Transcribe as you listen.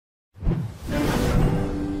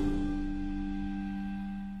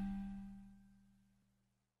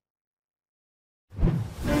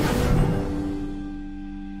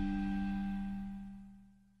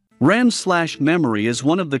RAM/memory is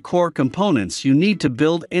one of the core components you need to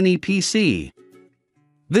build any PC.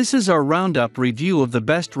 This is our roundup review of the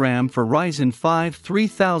best RAM for Ryzen 5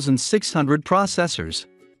 3600 processors.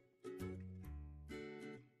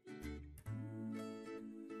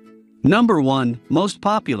 Number 1, Most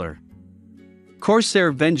Popular.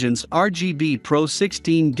 Corsair Vengeance RGB Pro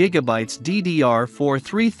 16GB DDR4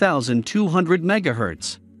 3200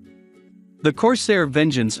 MHz. The Corsair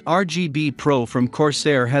Vengeance RGB Pro from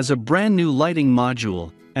Corsair has a brand new lighting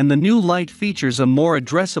module, and the new light features a more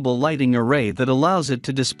addressable lighting array that allows it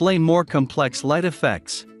to display more complex light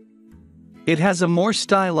effects. It has a more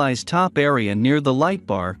stylized top area near the light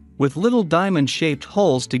bar, with little diamond-shaped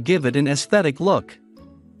holes to give it an aesthetic look.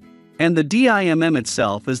 And the DIMM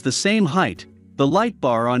itself is the same height. The light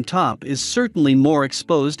bar on top is certainly more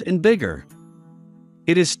exposed and bigger.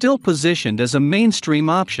 It is still positioned as a mainstream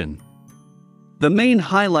option. The main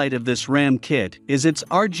highlight of this RAM kit is its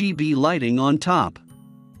RGB lighting on top.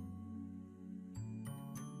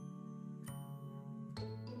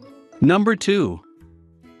 Number 2.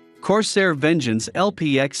 Corsair Vengeance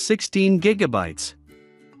LPX 16GB.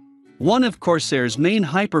 One of Corsair's main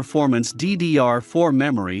high-performance DDR4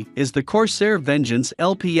 memory is the Corsair Vengeance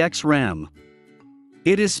LPX RAM.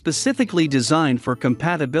 It is specifically designed for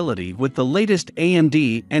compatibility with the latest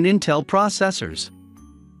AMD and Intel processors.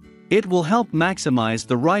 It will help maximize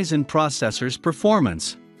the Ryzen processor's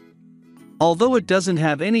performance. Although it doesn't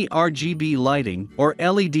have any RGB lighting or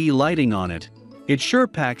LED lighting on it, it sure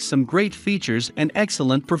packs some great features and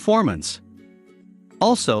excellent performance.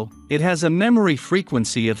 Also, it has a memory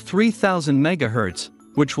frequency of 3000 MHz,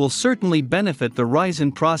 which will certainly benefit the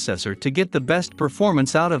Ryzen processor to get the best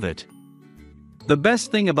performance out of it. The best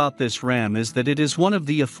thing about this RAM is that it is one of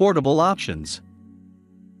the affordable options.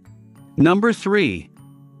 Number 3.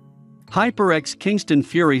 HyperX Kingston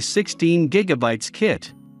Fury 16GB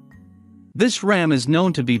Kit. This RAM is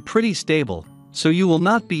known to be pretty stable, so you will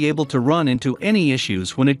not be able to run into any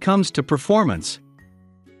issues when it comes to performance.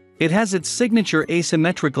 It has its signature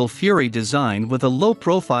asymmetrical Fury design with a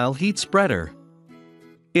low-profile heat spreader.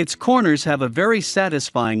 Its corners have a very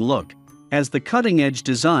satisfying look, as the cutting-edge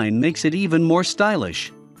design makes it even more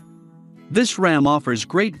stylish. This RAM offers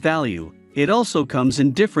great value. It also comes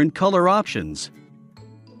in different color options.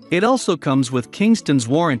 It also comes with Kingston's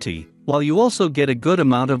warranty, while you also get a good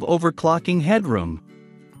amount of overclocking headroom.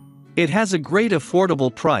 It has a great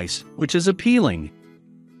affordable price, which is appealing.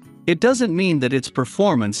 It doesn't mean that its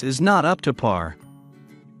performance is not up to par.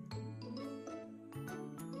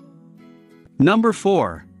 Number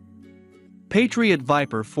 4. Patriot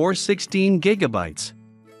Viper 416GB.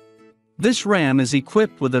 This RAM is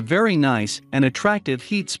equipped with a very nice and attractive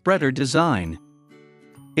heat spreader design.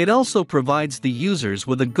 It also provides the users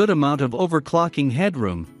with a good amount of overclocking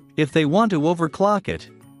headroom, if they want to overclock it.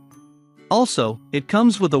 Also, it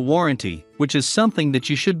comes with a warranty, which is something that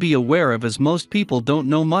you should be aware of as most people don't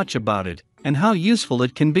know much about it, and how useful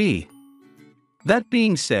it can be. That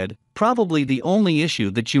being said, probably the only issue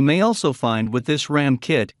that you may also find with this RAM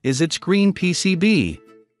kit is its green PCB.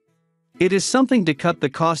 It is something to cut the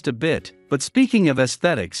cost a bit, but speaking of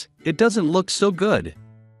aesthetics, it doesn't look so good.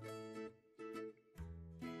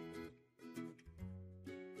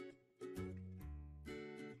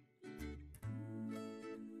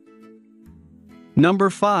 Number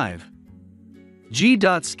 5.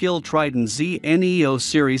 G.Skill Trident ZNEO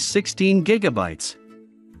Series 16GB.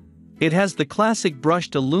 It has the classic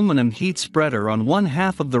brushed aluminum heat spreader on one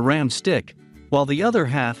half of the RAM stick, while the other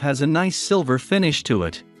half has a nice silver finish to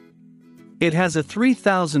it. It has a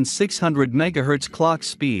 3600 MHz clock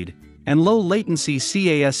speed, and low latency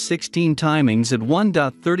CAS16 timings at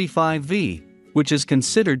 1.35V, which is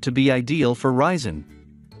considered to be ideal for Ryzen.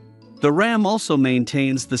 The RAM also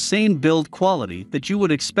maintains the same build quality that you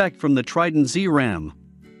would expect from the Trident Z RAM.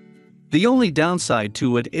 The only downside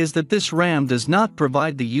to it is that this RAM does not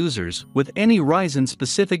provide the users with any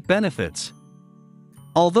Ryzen-specific benefits.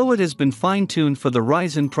 Although it has been fine-tuned for the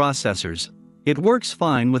Ryzen processors, it works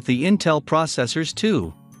fine with the Intel processors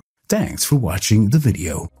too. Thanks for watching the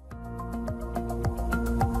video.